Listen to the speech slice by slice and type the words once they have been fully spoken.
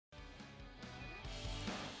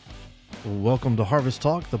Welcome to Harvest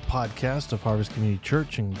Talk, the podcast of Harvest Community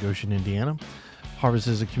Church in Goshen, Indiana. Harvest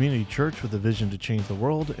is a community church with a vision to change the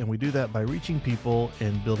world, and we do that by reaching people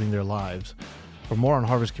and building their lives. For more on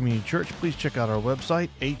Harvest Community Church, please check out our website,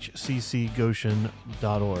 hccgoshen.org.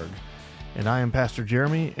 And I am Pastor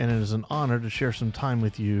Jeremy, and it is an honor to share some time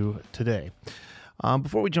with you today.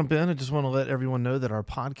 Before we jump in, I just want to let everyone know that our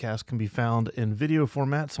podcast can be found in video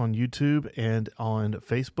formats on YouTube and on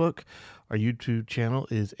Facebook. Our YouTube channel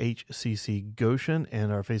is HCC Goshen,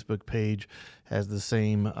 and our Facebook page has the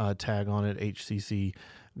same tag on it, HCC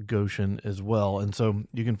Goshen as well. And so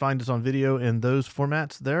you can find us on video in those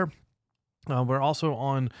formats there. We're also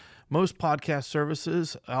on most podcast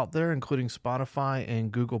services out there, including Spotify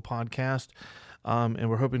and Google Podcast. And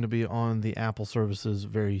we're hoping to be on the Apple services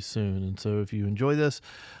very soon. And so if you enjoy this,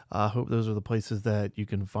 I hope those are the places that you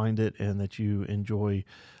can find it and that you enjoy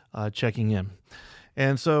checking in.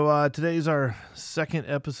 And so today's our second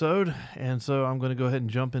episode. And so I'm going to go ahead and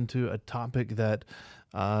jump into a topic that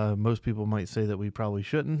most people might say that we probably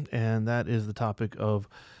shouldn't. And that is the topic of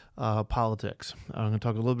politics. I'm going to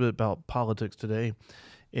talk a little bit about politics today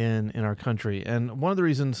in our country. And one of the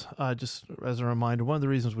reasons, just as a reminder, one of the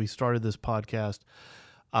reasons we started this podcast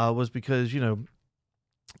was because,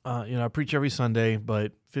 I preach every Sunday,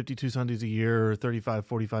 but 52 Sundays a year, 35,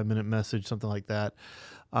 45-minute message, something like that.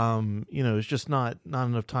 It's just not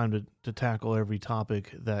enough time to tackle every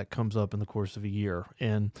topic that comes up in the course of a year.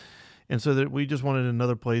 And so that we just wanted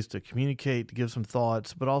another place to communicate, to give some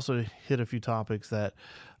thoughts, but also hit a few topics that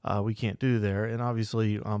we can't do there. And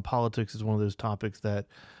obviously, politics is one of those topics that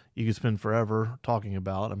you could spend forever talking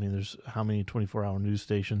about. I mean, there's how many 24-hour news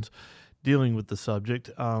stations dealing with the subject,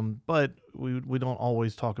 but we don't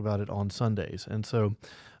always talk about it on Sundays. And so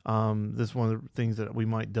this is one of the things that we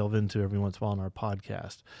might delve into every once in a while on our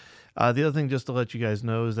podcast. The other thing, just to let you guys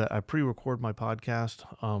know, is that I pre-record my podcast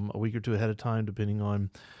a week or two ahead of time, depending on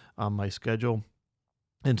my schedule.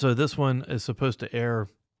 And so this one is supposed to air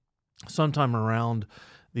sometime around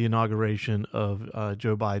the inauguration of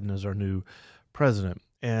Joe Biden as our new president.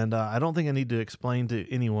 And I don't think I need to explain to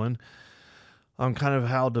anyone kind of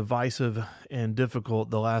how divisive and difficult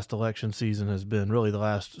the last election season has been. Really, the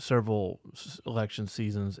last several election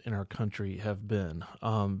seasons in our country have been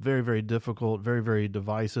very, very difficult, very, very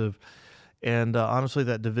divisive. And honestly,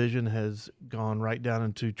 that division has gone right down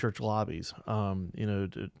into church lobbies.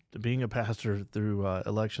 Being a pastor through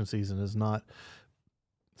election season is not,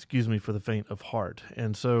 for the faint of heart.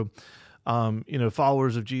 And so,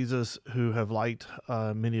 followers of Jesus who have liked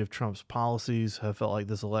many of Trump's policies have felt like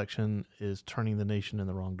this election is turning the nation in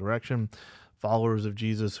the wrong direction. Followers of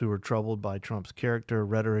Jesus who are troubled by Trump's character,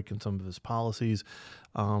 rhetoric, and some of his policies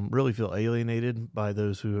really feel alienated by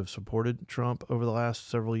those who have supported Trump over the last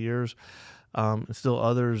several years. Still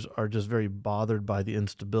others are just very bothered by the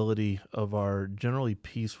instability of our generally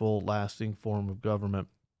peaceful, lasting form of government,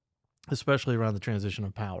 especially around the transition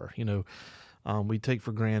of power. We take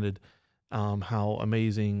for granted how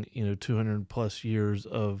amazing, 200 plus years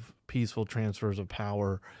of peaceful transfers of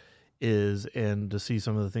power is, and to see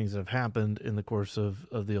some of the things that have happened in the course of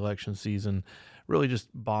the election season really just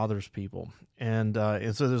bothers people. And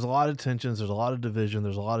so there's a lot of tensions, there's a lot of division,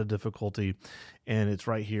 there's a lot of difficulty, and it's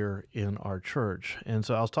right here in our church. And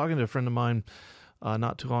so I was talking to a friend of mine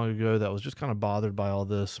not too long ago that was just kind of bothered by all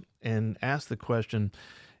this and asked the question,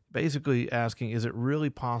 basically asking, is it really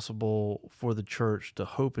possible for the church to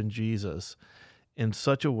hope in Jesus in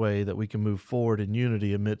such a way that we can move forward in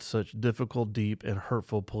unity amidst such difficult, deep, and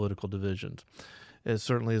hurtful political divisions? It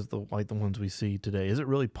certainly is like the ones we see today. Is it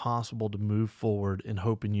really possible to move forward in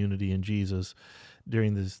hope and unity in Jesus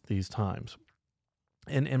during these times?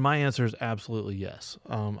 And my answer is absolutely yes.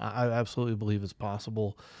 I absolutely believe it's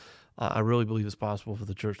possible. I really believe it's possible for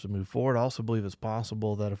the church to move forward. I also believe it's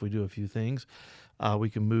possible that if we do a few things, we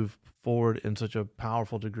can move forward in such a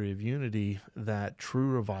powerful degree of unity that true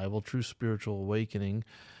revival, true spiritual awakening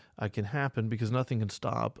can happen, because nothing can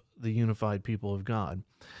stop the unified people of God.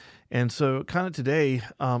 And so kind of today,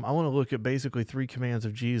 I want to look at basically three commands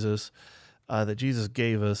of Jesus that Jesus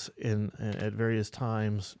gave us at various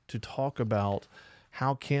times to talk about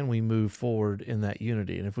how can we move forward in that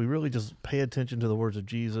unity. And if we really just pay attention to the words of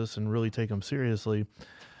Jesus and really take them seriously,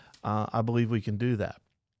 I believe we can do that.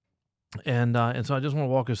 And so I just want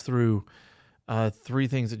to walk us through three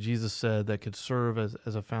things that Jesus said that could serve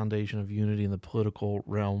as a foundation of unity in the political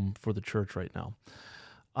realm for the church right now.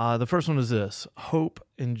 The first one is this: hope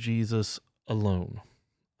in Jesus alone.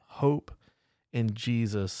 Hope in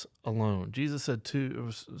Jesus alone. Jesus said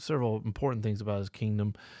several important things about his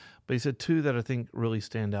kingdom, but he said two that I think really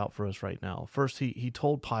stand out for us right now. First, he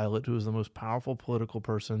told Pilate, who was the most powerful political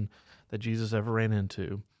person that Jesus ever ran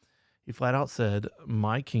into, He flat out said,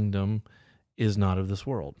 "My kingdom is not of this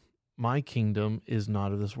world. My kingdom is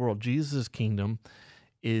not of this world." Jesus' kingdom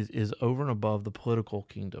is over and above the political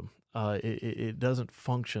kingdom. It doesn't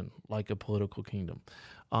function like a political kingdom.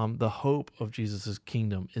 The hope of Jesus'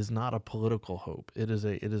 kingdom is not a political hope. It is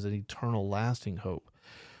an eternal, lasting hope,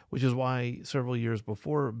 which is why several years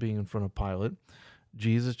before being in front of Pilate,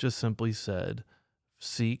 Jesus just simply said,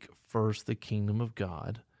 "Seek first the kingdom of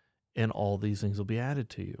God, and all these things will be added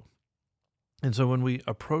to you." And so when we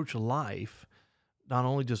approach life, not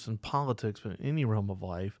only just in politics, but in any realm of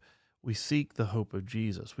life, we seek the hope of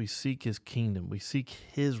Jesus. We seek his kingdom. We seek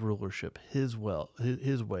his rulership, his will,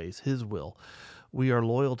 his ways, his will. We are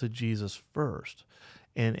loyal to Jesus first,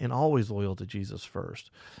 and always loyal to Jesus first.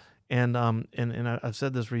 And I've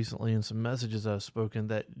said this recently in some messages I've spoken,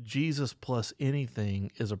 that Jesus plus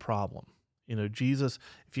anything is a problem. Jesus,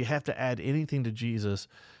 if you have to add anything to Jesus,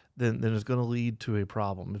 then it's going to lead to a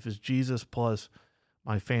problem. If it's Jesus plus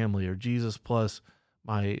my family, or Jesus plus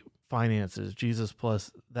my finances, Jesus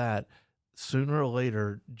plus that, sooner or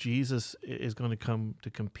later, Jesus is going to come to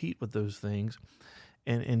compete with those things.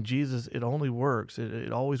 And Jesus, it only works.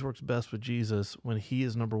 It always works best with Jesus when he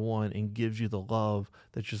is number one and gives you the love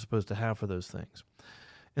that you're supposed to have for those things.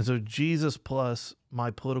 And so Jesus plus my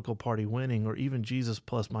political party winning, or even Jesus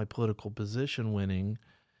plus my political position winning,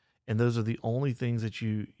 and those are the only things that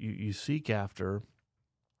you seek after,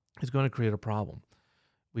 is going to create a problem.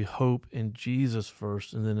 We hope in Jesus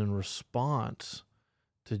first, and then in response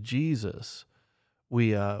to Jesus,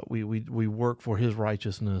 we work for his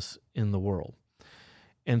righteousness in the world.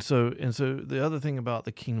 And so the other thing about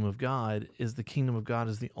the kingdom of God is the kingdom of God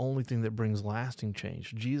is the only thing that brings lasting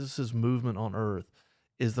change. Jesus' movement on earth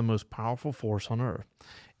is the most powerful force on earth.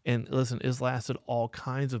 And listen, it's lasted all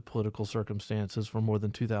kinds of political circumstances for more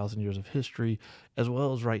than 2,000 years of history, as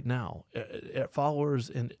well as right now. Followers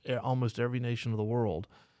in almost every nation of the world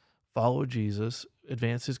follow Jesus,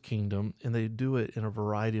 advance his kingdom, and they do it in a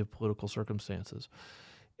variety of political circumstances.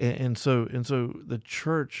 And so the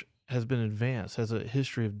church has been advanced, has a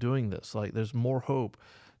history of doing this. Like, there's more hope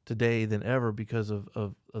today than ever because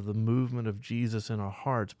of the movement of Jesus in our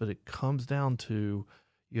hearts. But it comes down to,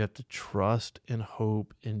 you have to trust and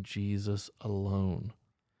hope in Jesus alone.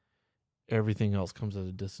 Everything else comes at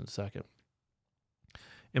a distant second.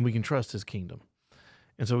 And we can trust his kingdom.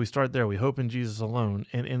 And so we start there. We hope in Jesus alone.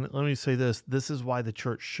 And let me say this. This is why the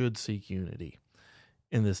church should seek unity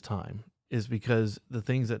in this time, is because the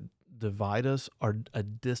things that divide us are a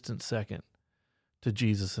distant second to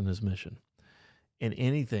Jesus and his mission. And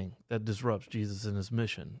anything that disrupts Jesus and his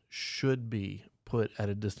mission should be put at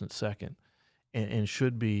a distant second, and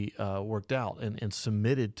should be worked out and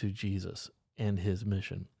submitted to Jesus and his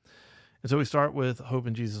mission. And so we start with hope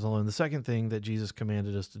in Jesus alone. The second thing that Jesus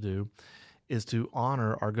commanded us to do is to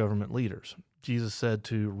honor our government leaders. Jesus said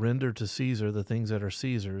to render to Caesar the things that are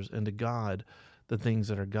Caesar's, and to God the things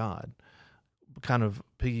that are God. Kind of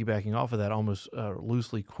piggybacking off of that, almost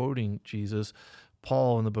loosely quoting Jesus,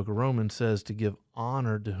 Paul in the book of Romans says to give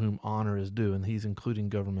honor to whom honor is due, and he's including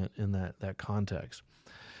government in that context.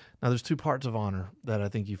 Now, there's two parts of honor that I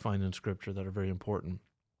think you find in Scripture that are very important.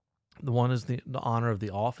 The one is the honor of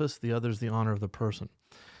the office. The other is the honor of the person.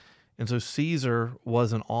 And so Caesar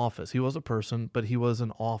was an office. He was a person, but he was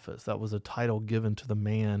an office. That was a title given to the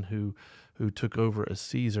man who took over as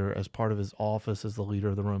Caesar as part of his office as the leader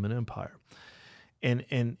of the Roman Empire.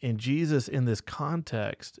 And Jesus, in this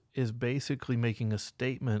context, is basically making a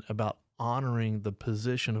statement about honoring the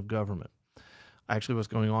position of government. Actually, what's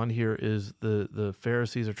going on here is the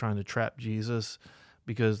Pharisees are trying to trap Jesus,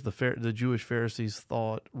 because the Jewish Pharisees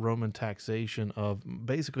thought Roman taxation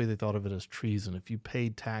they thought of it as treason. If you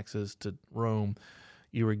paid taxes to Rome,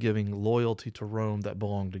 you were giving loyalty to Rome that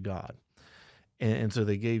belonged to God. And so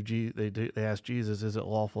they asked Jesus, is it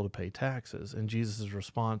lawful to pay taxes? And Jesus'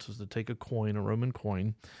 response was to take a coin, a Roman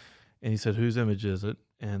coin, and he said, whose image is it?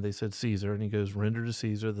 And they said, Caesar. And he goes, render to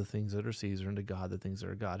Caesar the things that are Caesar, and to God the things that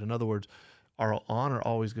are God. In other words, our honor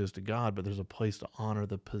always goes to God, but there's a place to honor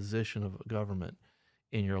the position of government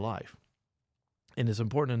in your life. And it's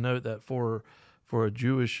important to note that for a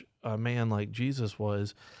Jewish man like Jesus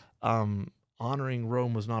was, honoring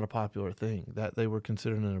Rome was not a popular thing, that they were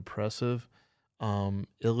considered an oppressive,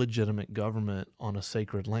 illegitimate government on a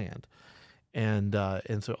sacred land. And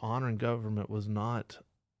so honoring government was not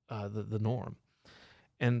the norm.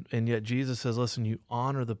 And yet Jesus says, listen, you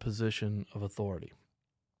honor the position of authority.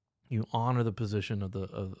 You honor the position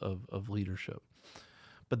of leadership.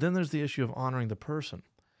 But then there's the issue of honoring the person.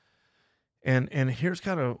 And here's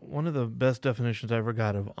kind of one of the best definitions I ever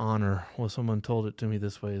got of honor. Well, someone told it to me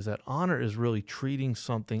this way, is that honor is really treating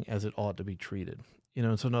something as it ought to be treated.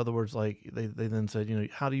 And so in other words, like they then said,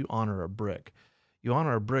 how do you honor a brick? You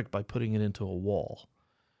honor a brick by putting it into a wall,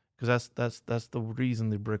 because that's the reason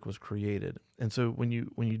the brick was created. And so when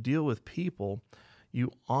you deal with people,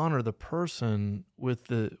 you honor the person with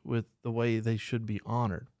the way they should be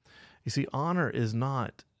honored. You see, honor is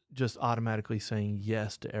not just automatically saying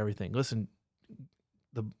yes to everything. Listen,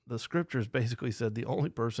 the scriptures basically said the only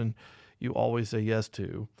person you always say yes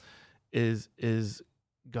to is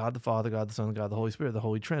God the Father, God the Son, God the Holy Spirit, the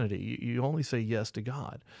Holy Trinity. You only say yes to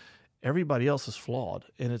God. Everybody else is flawed,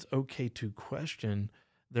 and it's okay to question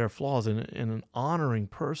their flaws. And an honoring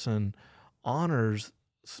person honors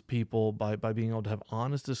people by being able to have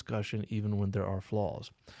honest discussion even when there are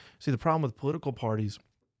flaws. See, the problem with political parties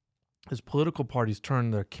is political parties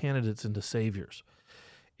turn their candidates into saviors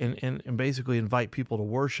and basically invite people to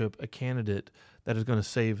worship a candidate that is going to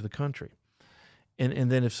save the country.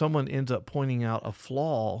 And then if someone ends up pointing out a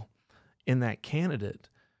flaw in that candidate,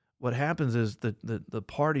 what happens is that the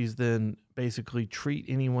parties then basically treat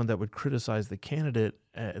anyone that would criticize the candidate,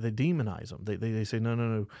 they demonize them. They say,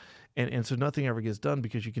 no. And so nothing ever gets done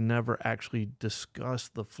because you can never actually discuss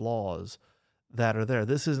the flaws that are there.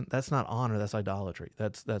 That's not honor, that's idolatry.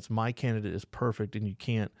 That's my candidate is perfect and you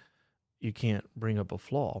can't bring up a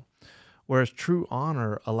flaw. Whereas true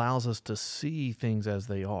honor allows us to see things as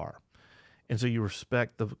they are. And so you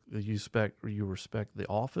respect the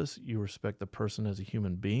office, you respect the person as a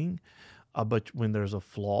human being, but when there's a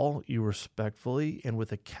flaw, you respectfully and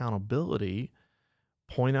with accountability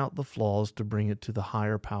point out the flaws to bring it to the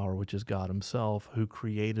higher power, which is God Himself, who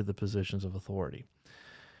created the positions of authority.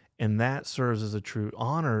 And that serves as a true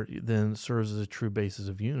honor, then serves as a true basis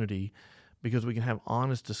of unity, because we can have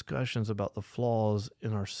honest discussions about the flaws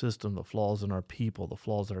in our system, the flaws in our people, the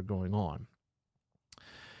flaws that are going on.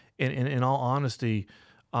 And in all honesty,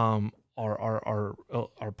 our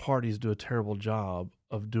parties do a terrible job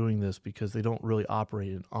of doing this because they don't really operate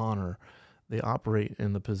in honor. They operate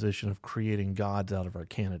in the position of creating gods out of our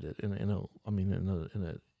candidate in an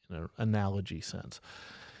analogy sense.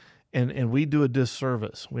 And we do a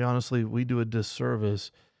disservice. We do a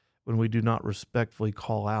disservice when we do not respectfully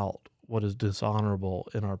call out what is dishonorable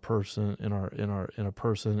in our person, in a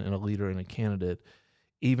person, in a leader, in a candidate,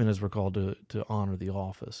 even as we're called to honor the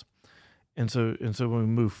office. And so when we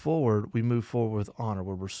move forward with honor.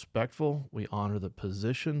 We're respectful, we honor the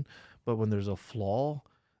position, but when there's a flaw,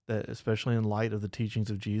 that especially in light of the teachings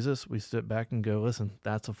of Jesus, we sit back and go, listen,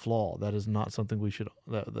 that's a flaw. That is not something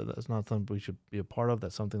that's not something we should be a part of.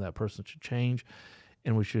 That's something that person should change,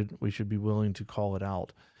 and we should be willing to call it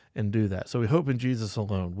out and do that. So we hope in Jesus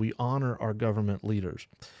alone. We honor our government leaders.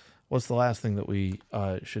 What's the last thing that we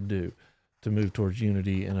should do to move towards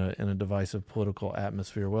unity in a divisive political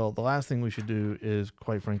atmosphere? Well, the last thing we should do is,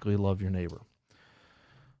 quite frankly, love your neighbor.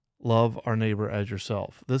 Love our neighbor as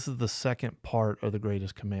yourself. This is the second part of the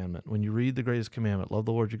greatest commandment. When you read the greatest commandment, love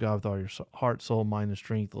the Lord your God with all your heart, soul, mind, and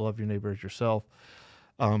strength. Love your neighbor as yourself.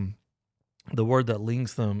 The word that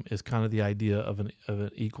links them is kind of the idea of an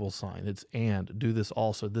equal sign. It's and do this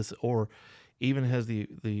also. This or even has the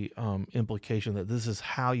implication that this is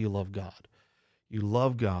how you love God. You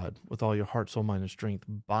love God with all your heart, soul, mind, and strength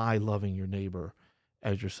by loving your neighbor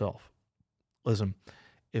as yourself. Listen,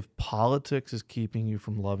 if politics is keeping you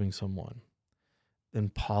from loving someone, then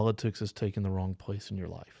politics is taking the wrong place in your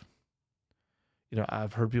life.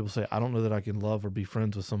 I've heard people say, I don't know that I can love or be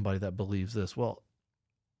friends with somebody that believes this. Well,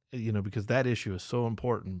 because that issue is so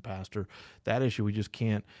important, Pastor. That issue we just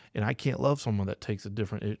can't, and I can't love someone that takes a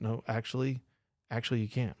different, no, actually you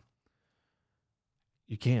can.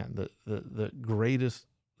 You can.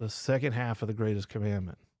 The second half of the greatest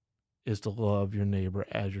commandment is to love your neighbor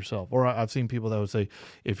as yourself. Or I've seen people that would say,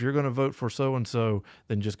 if you're going to vote for so-and-so,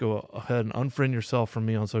 then just go ahead and unfriend yourself from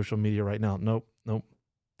me on social media right now. Nope.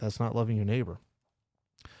 That's not loving your neighbor.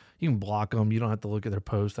 You can block them. You don't have to look at their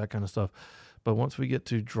posts, that kind of stuff. But once we get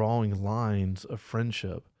to drawing lines of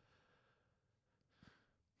friendship,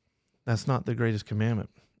 that's not the greatest commandment.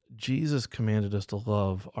 Jesus commanded us to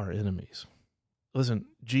love our enemies. Listen,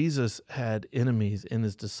 Jesus had enemies in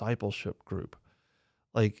his discipleship group.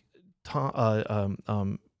 Like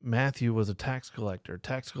Matthew was a tax collector.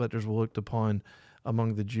 Tax collectors were looked upon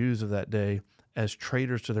among the Jews of that day as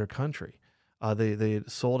traitors to their country. They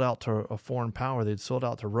had sold out to a foreign power. They'd sold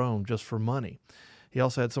out to Rome just for money. He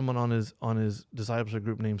also had someone on his discipleship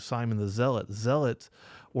group named Simon the Zealot. Zealots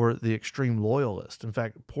were the extreme loyalists. In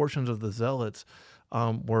fact, portions of the Zealots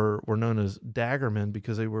were known as daggermen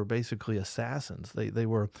because they were basically assassins. They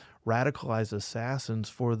were radicalized assassins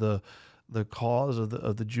for the cause of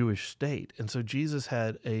the Jewish state. And so Jesus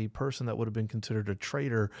had a person that would have been considered a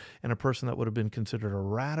traitor and a person that would have been considered a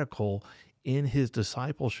radical in his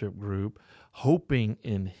discipleship group, hoping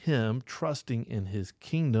in him, trusting in his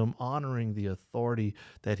kingdom, honoring the authority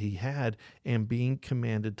that he had, and being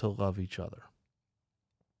commanded to love each other.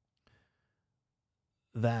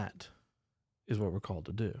 That is what we're called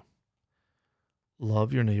to do.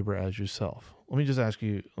 Love your neighbor as yourself. Let me just ask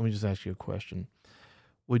you a question.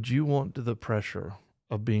 Would you want the pressure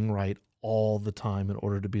of being right all the time in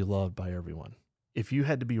order to be loved by everyone? If you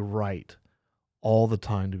had to be right all the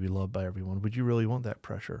time to be loved by everyone, would you really want that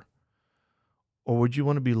pressure? Or would you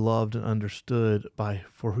want to be loved and understood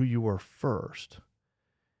for who you are first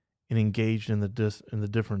and engaged in the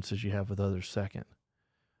differences you have with others second?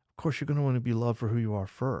 Of course, you're going to want to be loved for who you are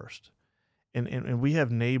first. And we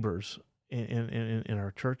have neighbors in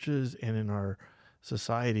our churches and in our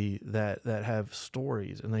society that have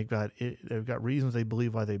stories, and they've got reasons they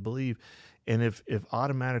believe why they believe. And if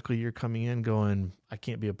automatically you're coming in going, I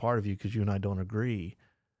can't be a part of you because you and I don't agree,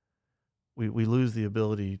 we lose the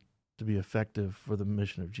ability to be effective for the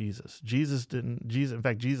mission of Jesus. In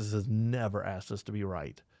fact, Jesus has never asked us to be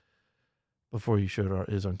right before he showed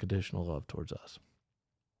his unconditional love towards us.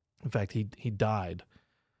 In fact, he died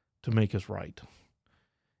to make us right,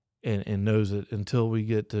 and knows that until we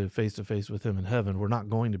get to face with him in heaven, we're not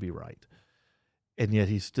going to be right. And yet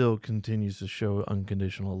he still continues to show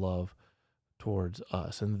unconditional love towards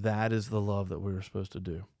us. And that is the love that we're supposed to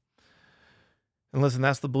do. And listen,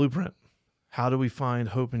 that's the blueprint. How do we find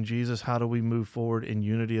hope in Jesus? How do we move forward in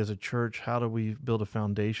unity as a church? How do we build a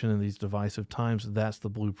foundation in these divisive times? That's the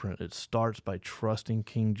blueprint. It starts by trusting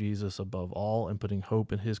King Jesus above all and putting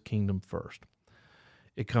hope in his kingdom first.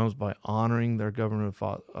 It comes by honoring their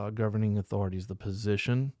governing authorities, the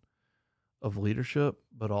position of leadership,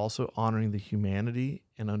 but also honoring the humanity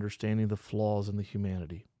and understanding the flaws in the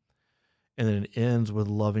humanity. And then it ends with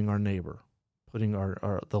loving our neighbor, putting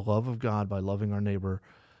the love of God by loving our neighbor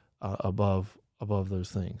above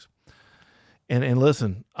those things. And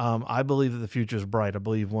listen, I believe that the future is bright. I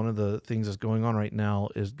believe one of the things that's going on right now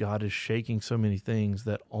is God is shaking so many things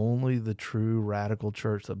that only the true radical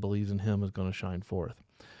church that believes in him is going to shine forth.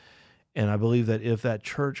 And I believe that if that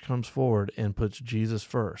church comes forward and puts Jesus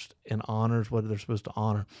first and honors what they're supposed to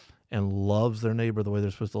honor and loves their neighbor the way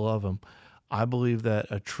they're supposed to love him, I believe that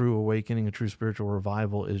a true awakening, a true spiritual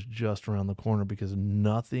revival is just around the corner, because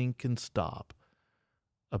nothing can stop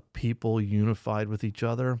a people unified with each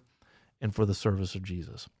other and for the service of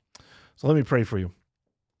Jesus. So let me pray for you.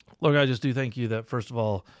 Lord, I just do thank you that, first of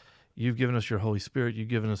all, you've given us your Holy Spirit. You've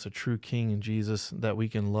given us a true King in Jesus that we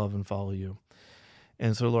can love and follow you.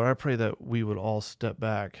 And so, Lord, I pray that we would all step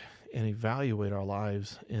back and evaluate our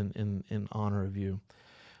lives in honor of you.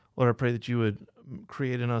 Lord, I pray that you would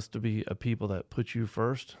create in us to be a people that put you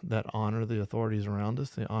first, that honor the authorities around us,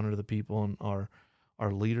 that honor the people and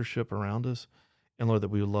our leadership around us. And Lord, that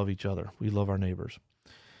we would love each other. We love our neighbors.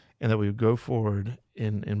 And that we would go forward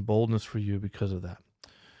in boldness for you because of that.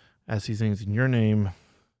 I ask these things in your name.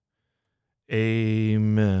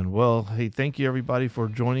 Amen. Well, hey, thank you everybody for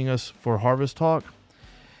joining us for Harvest Talk.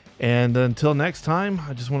 And until next time,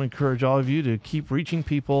 I just want to encourage all of you to keep reaching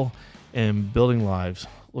people and building lives.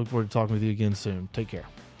 Look forward to talking with you again soon. Take care.